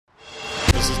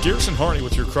This is Garrison Hardy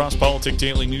with your Cross Politic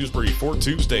Daily News Brief for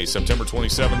Tuesday, September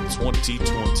 27th,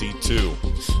 2022.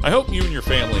 I hope you and your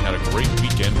family had a great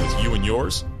weekend with you and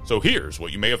yours. So here's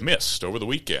what you may have missed over the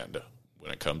weekend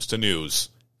when it comes to news.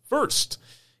 First,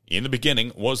 in the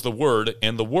beginning was the Word,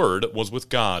 and the Word was with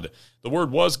God. The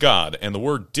Word was God, and the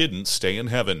Word didn't stay in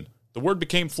heaven. The Word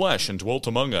became flesh and dwelt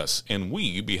among us, and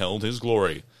we beheld his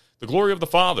glory. The glory of the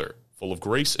Father, full of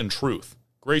grace and truth.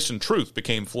 Grace and truth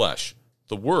became flesh.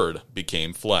 The Word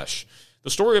became flesh. The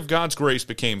story of God's grace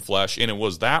became flesh, and it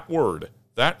was that Word,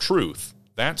 that truth,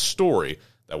 that story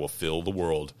that will fill the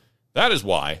world. That is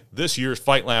why this year's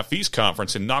Fight, Laugh, Feast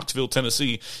conference in Knoxville,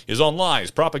 Tennessee is on lies,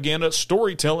 propaganda,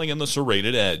 storytelling, and the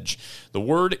serrated edge. The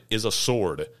Word is a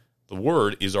sword. The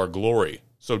Word is our glory.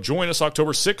 So join us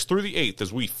October 6th through the 8th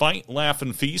as we fight, laugh,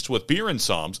 and feast with beer and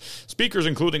psalms. Speakers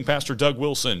including Pastor Doug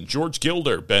Wilson, George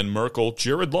Gilder, Ben Merkel,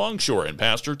 Jared Longshore, and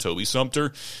Pastor Toby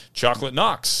Sumter. Chocolate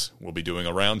Knox will be doing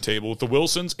a roundtable with the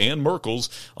Wilsons and Merkels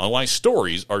on why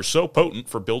stories are so potent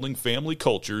for building family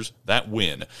cultures that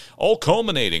win. All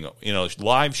culminating in a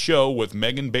live show with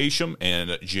Megan Basham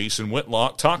and Jason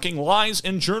Whitlock talking lies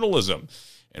in journalism.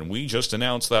 And we just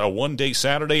announced that a one-day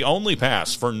Saturday-only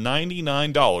pass for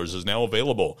 $99 is now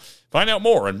available. Find out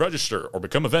more and register or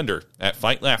become a vendor at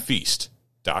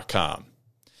fightlaughfeast.com.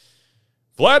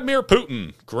 Vladimir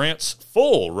Putin grants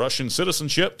full Russian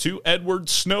citizenship to Edward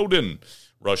Snowden.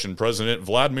 Russian President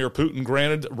Vladimir Putin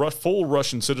granted full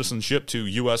Russian citizenship to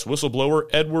U.S. whistleblower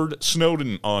Edward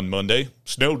Snowden on Monday.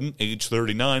 Snowden, age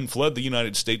 39, fled the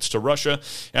United States to Russia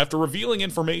after revealing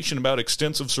information about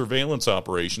extensive surveillance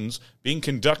operations being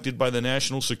conducted by the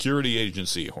National Security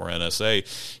Agency, or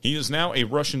NSA. He is now a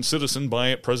Russian citizen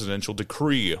by presidential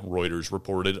decree, Reuters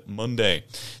reported Monday.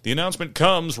 The announcement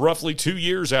comes roughly 2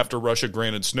 years after Russia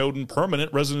granted Snowden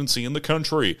permanent residency in the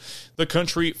country. The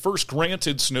country first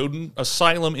granted Snowden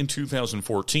asylum in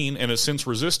 2014 and has since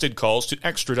resisted calls to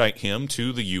extradite him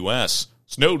to the U.S.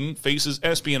 Snowden faces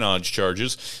espionage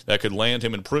charges that could land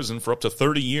him in prison for up to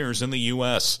 30 years in the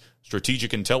U.S.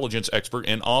 Strategic intelligence expert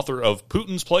and author of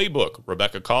Putin's Playbook,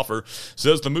 Rebecca Coffer,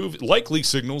 says the move likely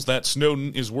signals that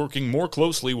Snowden is working more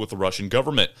closely with the Russian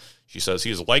government. She says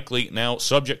he is likely now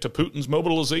subject to Putin's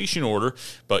mobilization order,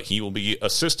 but he will be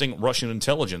assisting Russian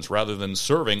intelligence rather than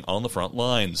serving on the front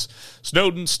lines.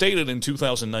 Snowden stated in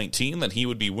 2019 that he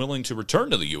would be willing to return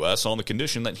to the U.S. on the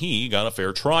condition that he got a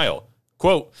fair trial.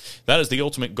 Quote, that is the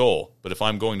ultimate goal, but if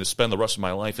I'm going to spend the rest of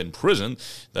my life in prison,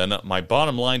 then my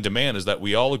bottom line demand is that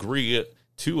we all agree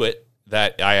to it,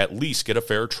 that I at least get a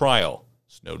fair trial,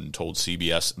 Snowden told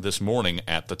CBS this morning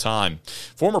at the time.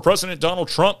 Former President Donald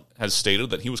Trump has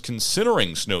stated that he was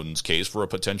considering Snowden's case for a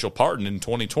potential pardon in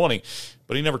 2020,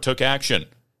 but he never took action.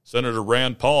 Senator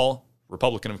Rand Paul,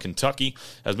 Republican of Kentucky,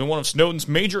 has been one of Snowden's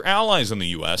major allies in the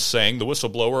U.S., saying the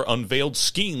whistleblower unveiled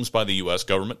schemes by the U.S.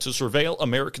 government to surveil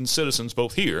American citizens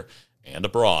both here and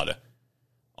abroad.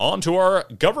 On to our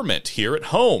government here at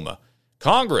home.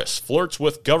 Congress flirts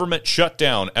with government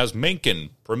shutdown as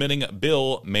Mencken permitting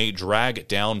bill may drag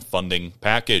down funding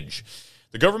package.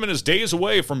 The government is days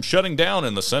away from shutting down,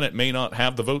 and the Senate may not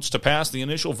have the votes to pass the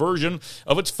initial version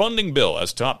of its funding bill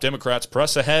as top Democrats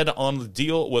press ahead on the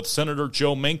deal with Senator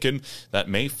Joe Mencken that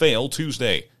may fail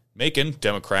Tuesday. Mencken,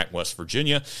 Democrat West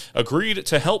Virginia, agreed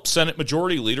to help Senate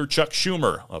Majority Leader Chuck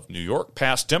Schumer of New York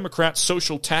pass Democrats'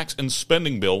 social tax and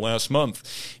spending bill last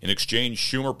month. In exchange,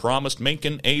 Schumer promised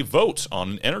Mencken a vote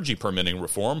on an energy permitting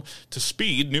reform to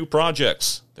speed new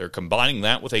projects. They're combining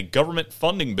that with a government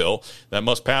funding bill that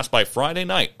must pass by Friday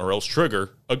night or else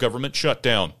trigger a government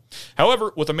shutdown.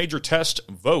 However, with a major test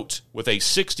vote with a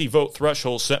 60-vote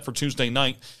threshold set for Tuesday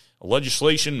night,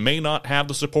 legislation may not have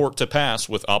the support to pass,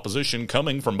 with opposition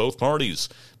coming from both parties.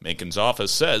 Mencken's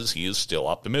office says he is still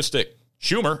optimistic.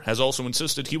 Schumer has also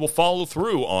insisted he will follow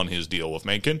through on his deal with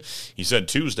Mencken. He said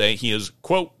Tuesday he is,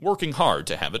 quote, working hard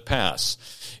to have it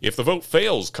pass. If the vote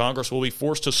fails, Congress will be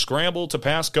forced to scramble to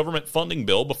pass government funding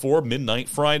bill before midnight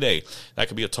Friday. That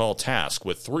could be a tall task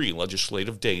with 3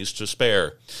 legislative days to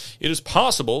spare. It is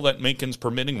possible that Mencken's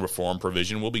permitting reform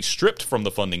provision will be stripped from the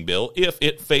funding bill if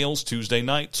it fails Tuesday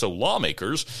night, so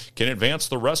lawmakers can advance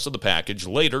the rest of the package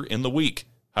later in the week.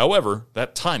 However,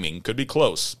 that timing could be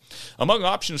close. Among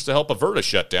options to help avert a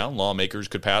shutdown, lawmakers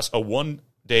could pass a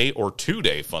 1-day or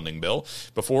 2-day funding bill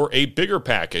before a bigger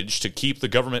package to keep the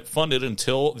government funded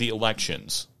until the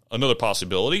elections. Another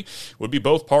possibility would be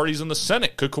both parties in the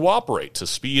Senate could cooperate to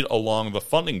speed along the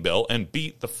funding bill and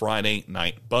beat the Friday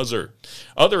night buzzer.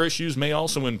 Other issues may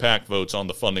also impact votes on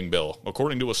the funding bill.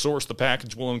 According to a source, the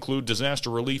package will include disaster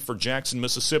relief for Jackson,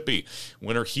 Mississippi,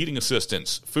 winter heating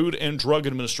assistance, Food and Drug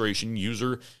Administration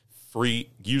user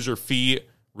fee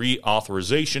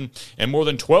reauthorization and more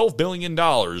than $12 billion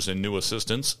in new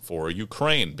assistance for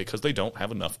Ukraine because they don't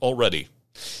have enough already.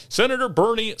 Senator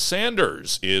Bernie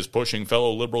Sanders is pushing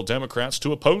fellow liberal Democrats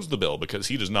to oppose the bill because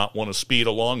he does not want to speed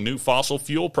along new fossil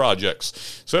fuel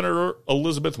projects. Senator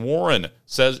Elizabeth Warren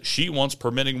says she wants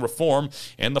permitting reform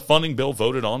and the funding bill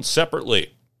voted on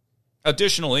separately.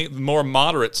 Additionally, the more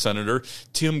moderate Senator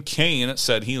Tim Kaine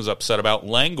said he was upset about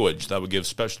language that would give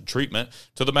special treatment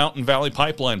to the Mountain Valley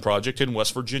Pipeline project in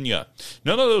West Virginia.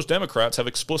 None of those Democrats have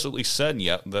explicitly said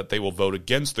yet that they will vote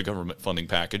against the government funding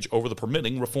package over the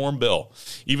permitting reform bill.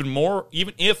 Even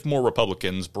if more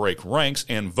Republicans break ranks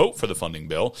and vote for the funding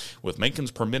bill, with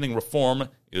Manchin's permitting reform,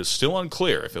 it is still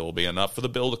unclear if it will be enough for the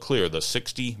bill to clear the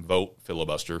 60-vote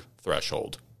filibuster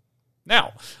threshold.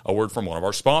 Now, a word from one of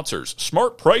our sponsors,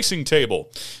 Smart Pricing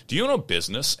Table. Do you own a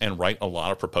business and write a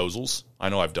lot of proposals? I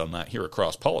know I've done that here at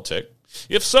Cross Politic.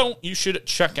 If so, you should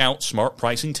check out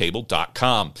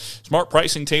smartpricingtable.com. Smart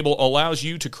Pricing Table allows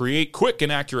you to create quick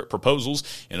and accurate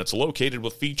proposals, and it's loaded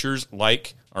with features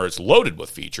like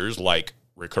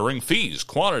recurring fees,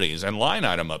 quantities, and line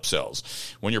item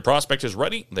upsells. When your prospect is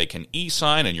ready, they can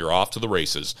e-sign and you're off to the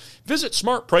races. Visit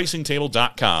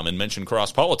smartpricingtable.com and mention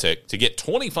CrossPolitic to get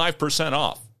 25%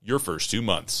 off your first 2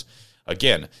 months.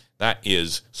 Again, that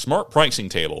is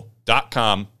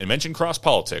smartpricingtable.com and mention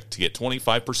CrossPolitic to get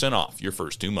 25% off your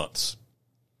first 2 months.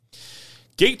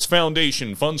 Gates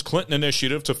Foundation funds Clinton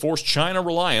initiative to force China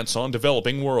reliance on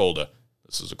developing world.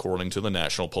 This is according to the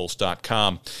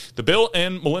nationalpulse.com. The Bill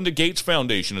and Melinda Gates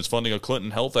Foundation is funding a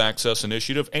Clinton Health Access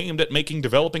initiative aimed at making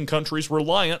developing countries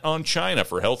reliant on China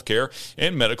for health care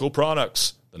and medical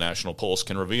products, the National Pulse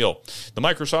can reveal. The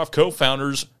Microsoft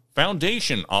co-founders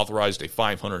Foundation authorized a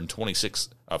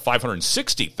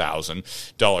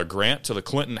 $560,000 grant to the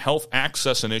Clinton Health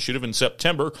Access Initiative in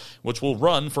September, which will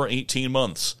run for 18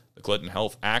 months. The Clinton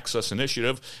Health Access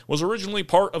Initiative was originally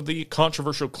part of the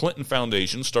controversial Clinton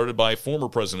Foundation started by former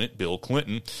President Bill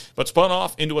Clinton, but spun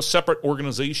off into a separate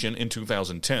organization in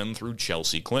 2010 through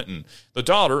Chelsea Clinton. The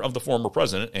daughter of the former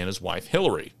president and his wife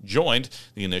Hillary joined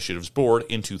the initiative's board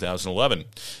in 2011.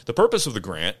 The purpose of the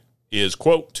grant is,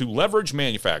 quote, to leverage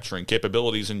manufacturing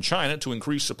capabilities in China to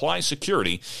increase supply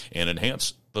security and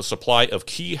enhance the supply of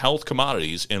key health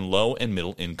commodities in low and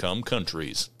middle income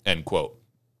countries, end quote.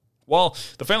 While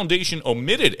the foundation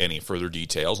omitted any further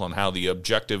details on how the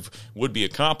objective would be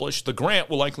accomplished, the grant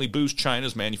will likely boost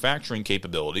China's manufacturing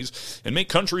capabilities and make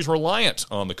countries reliant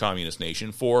on the communist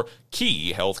nation for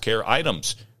key healthcare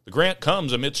items. The grant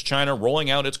comes amidst China rolling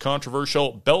out its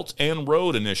controversial Belt and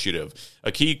Road Initiative,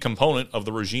 a key component of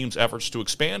the regime's efforts to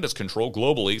expand its control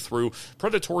globally through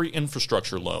predatory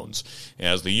infrastructure loans.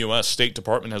 As the U.S. State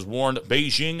Department has warned,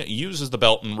 Beijing uses the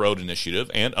Belt and Road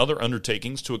Initiative and other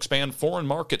undertakings to expand foreign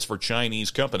markets for Chinese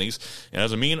companies and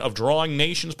as a means of drawing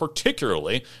nations,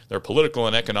 particularly their political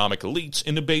and economic elites,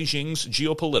 into Beijing's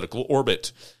geopolitical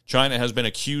orbit. China has been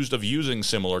accused of using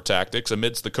similar tactics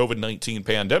amidst the COVID-19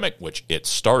 pandemic, which it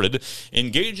started,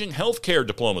 engaging healthcare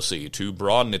diplomacy to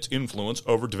broaden its influence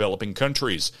over developing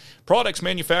countries. Products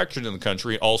manufactured in the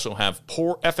country also have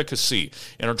poor efficacy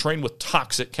and are trained with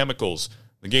toxic chemicals.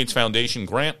 The Gates Foundation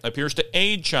grant appears to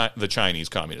aid the Chinese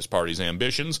Communist Party's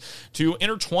ambitions to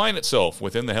intertwine itself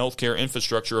within the healthcare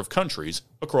infrastructure of countries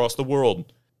across the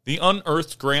world. The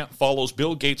Unearthed grant follows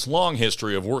Bill Gates' long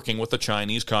history of working with the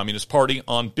Chinese Communist Party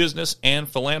on business and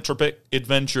philanthropic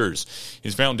adventures.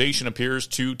 His foundation appears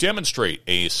to demonstrate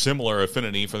a similar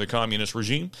affinity for the communist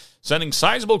regime, sending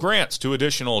sizable grants to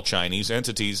additional Chinese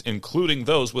entities, including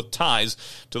those with ties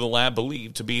to the lab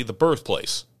believed to be the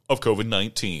birthplace of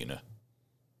COVID-19.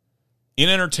 In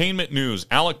entertainment news,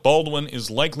 Alec Baldwin is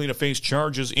likely to face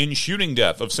charges in shooting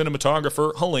death of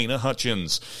cinematographer Halyna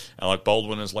Hutchins. Alec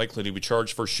Baldwin is likely to be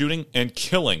charged for shooting and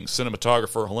killing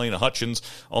cinematographer Halyna Hutchins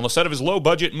on the set of his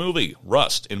low-budget movie,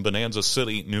 Rust, in Bonanza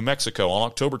City, New Mexico, on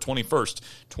October 21st,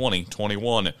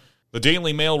 2021. The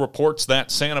Daily Mail reports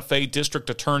that Santa Fe District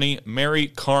Attorney Mary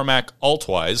Carmack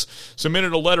Altwise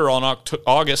submitted a letter on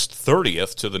August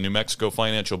 30th to the New Mexico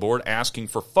Financial Board asking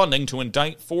for funding to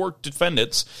indict 4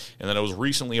 defendants, and that it was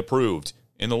recently approved.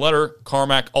 In the letter,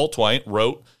 Carmack Altwise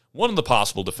wrote, one of the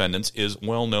possible defendants is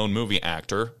well-known movie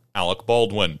actor Alec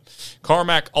Baldwin.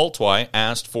 Carmack Altwise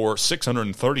asked for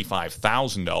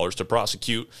 $635,000 to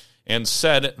prosecute and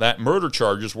said that murder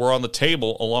charges were on the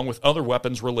table along with other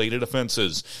weapons-related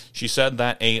offenses. She said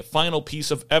that a final piece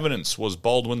of evidence was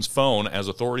Baldwin's phone as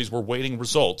authorities were waiting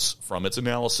results from its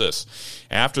analysis.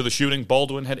 After the shooting,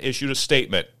 Baldwin had issued a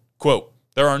statement, quote,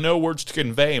 There are no words to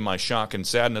convey my shock and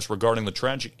sadness regarding the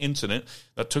tragic incident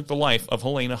that took the life of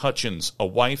Halyna Hutchins, a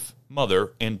wife,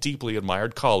 mother, and deeply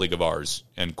admired colleague of ours."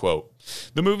 End quote.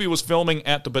 The movie was filming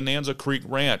at the Bonanza Creek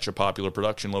Ranch, a popular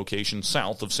production location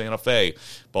south of Santa Fe.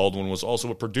 Baldwin was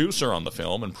also a producer on the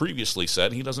film and previously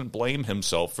said he doesn't blame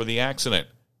himself for the accident.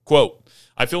 Quote,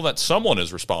 "I feel that someone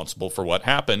is responsible for what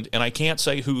happened, and I can't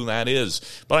say who that is,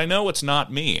 but I know it's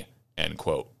not me." End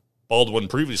quote. Baldwin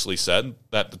previously said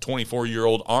that the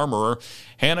 24-year-old armorer,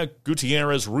 Hannah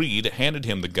Gutierrez-Reed, handed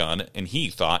him the gun, and he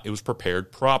thought it was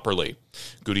prepared properly.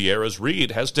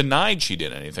 Gutierrez-Reed has denied she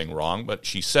did anything wrong, but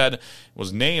she said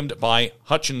was named by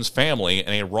Hutchins' family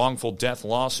in a wrongful death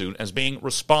lawsuit as being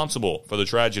responsible for the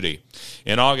tragedy.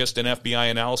 In August, an FBI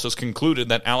analysis concluded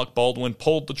that Alec Baldwin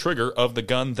pulled the trigger of the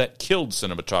gun that killed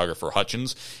cinematographer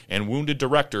Hutchins and wounded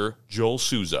director Joel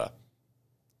Souza.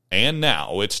 And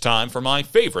now it's time for my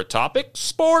favorite topic,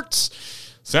 sports.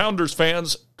 Sounders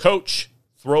fans coach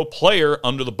throw player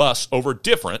under the bus over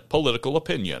different political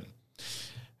opinion.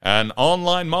 An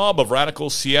online mob of radical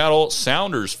Seattle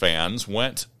Sounders fans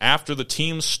went after the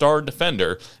team's star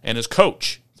defender, and his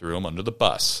coach threw him under the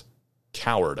bus.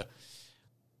 Coward.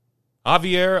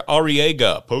 Javier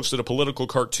Arriaga posted a political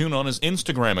cartoon on his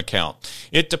Instagram account.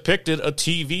 It depicted a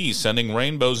TV sending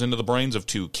rainbows into the brains of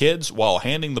two kids while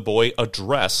handing the boy a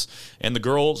dress and the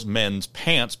girl's men's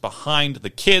pants. Behind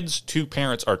the kids, two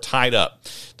parents are tied up.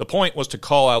 The point was to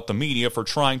call out the media for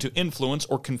trying to influence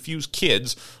or confuse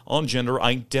kids on gender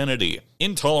identity.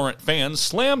 Intolerant fans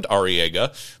slammed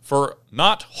Arriaga for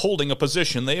not holding a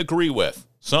position they agree with.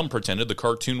 Some pretended the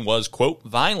cartoon was, quote,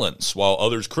 violence, while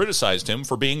others criticized him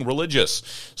for being religious.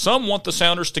 Some want the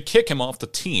Sounders to kick him off the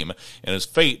team, and his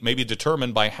fate may be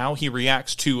determined by how he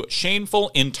reacts to shameful,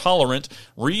 intolerant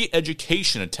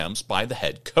re-education attempts by the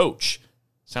head coach.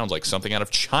 Sounds like something out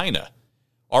of China.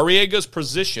 Arriaga's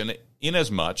position,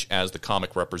 inasmuch as the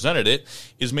comic represented it,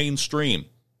 is mainstream.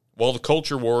 While the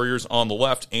culture warriors on the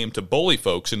left aim to bully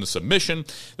folks into submission,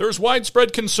 there is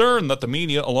widespread concern that the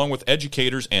media, along with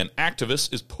educators and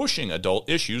activists, is pushing adult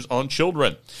issues on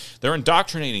children. They're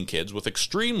indoctrinating kids with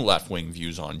extreme left-wing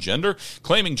views on gender,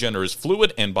 claiming gender is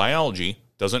fluid and biology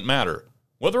doesn't matter.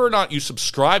 Whether or not you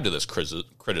subscribe to this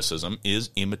criticism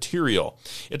is immaterial.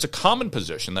 It's a common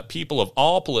position that people of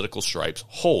all political stripes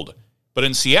hold. But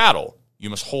in Seattle, you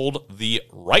must hold the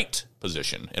right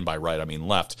position, and by right I mean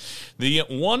left. The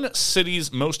one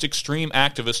city's most extreme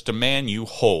activists demand you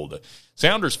hold.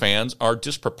 Sounders fans are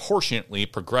disproportionately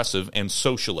progressive and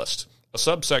socialist. A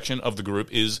subsection of the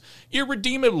group is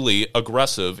irredeemably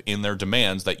aggressive in their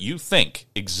demands that you think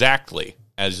exactly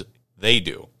as they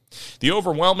do. The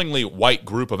overwhelmingly white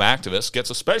group of activists gets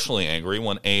especially angry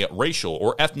when a racial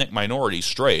or ethnic minority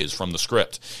strays from the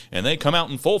script, and they come out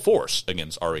in full force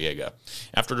against Arriaga.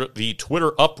 After the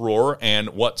Twitter uproar and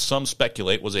what some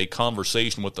speculate was a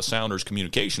conversation with the Sounders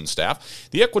communication staff,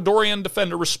 the Ecuadorian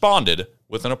defender responded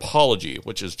with an apology,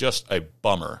 which is just a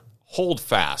bummer. Hold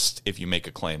fast if you make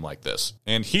a claim like this.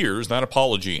 And here's that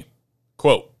apology.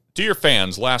 Quote, "Dear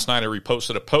fans, last night I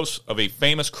reposted a post of a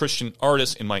famous Christian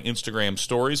artist in my Instagram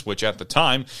stories, which at the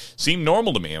time seemed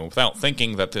normal to me, and without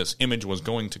thinking that this image was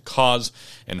going to cause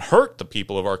and hurt the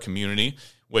people of our community,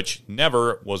 which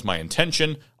never was my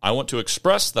intention, I want to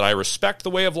express that I respect the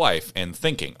way of life and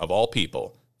thinking of all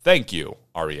people. Thank you,"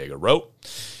 Arriaga wrote.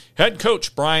 Head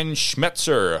coach Brian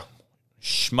Schmetzer,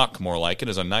 Schmuck more like it,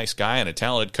 is a nice guy and a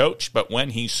talented coach, but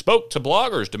when he spoke to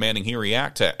bloggers demanding he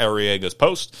react to Arriaga's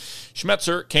post,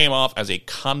 Schmetzer came off as a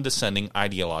condescending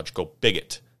ideological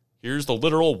bigot. Here's the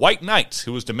literal white knight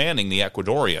who was demanding the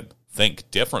Ecuadorian think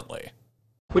differently.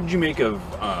 What did you make of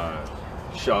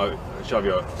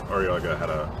Xavier Arriaga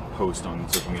had a post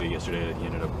on social media yesterday that he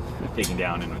ended up taking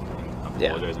down and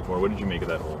apologizing for? What did you make of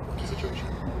that whole situation?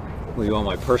 Well, you want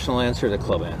my personal answer or the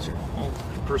club answer? Well,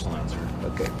 personal answer.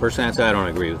 Okay, personal answer, I don't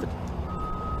agree with it.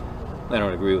 I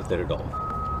don't agree with it at all.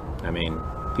 I mean,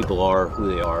 people are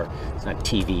who they are. It's not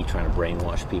TV trying to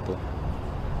brainwash people.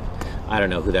 I don't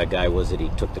know who that guy was that he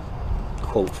took the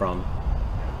quote from,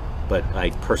 but I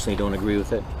personally don't agree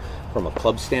with it. From a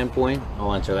club standpoint,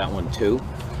 I'll answer that one too.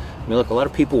 I mean, look, a lot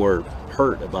of people were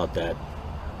hurt about that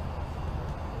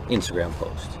Instagram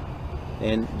post,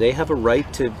 and they have a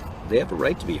right to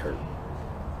be hurt.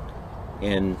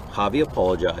 And Javi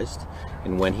apologized,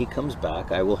 and when he comes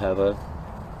back, I will have a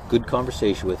good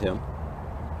conversation with him,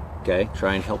 okay,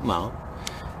 try and help him out.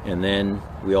 And then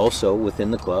we also, within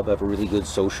the club, have a really good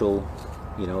social,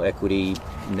 equity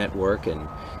network, and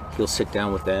he'll sit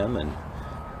down with them and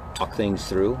talk things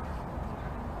through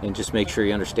and just make sure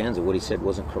he understands that what he said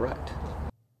wasn't correct.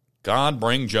 God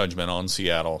bring judgment on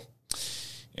Seattle.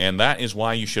 And that is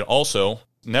why you should also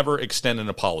never extend an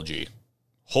apology.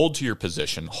 Hold to your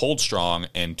position, hold strong,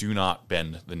 and do not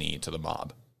bend the knee to the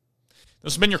mob.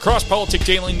 This has been your Cross Politic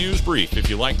Daily News Brief. If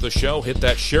you like the show, hit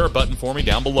that share button for me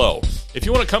down below. If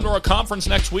you want to come to our conference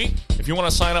next week, if you want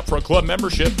to sign up for a club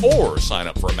membership or sign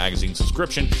up for a magazine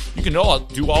subscription, you can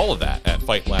do all of that at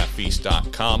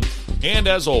fightlaughfeast.com. And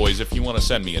as always, if you want to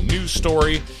send me a news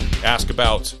story, ask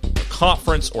about a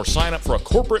conference, or sign up for a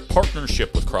corporate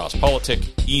partnership with Cross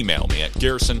Politic, email me at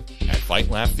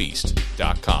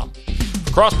garrison@fightlaughfeast.com.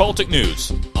 For Cross Politic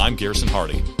News, I'm Garrison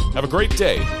Hardy. Have a great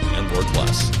day, and Lord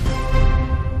bless.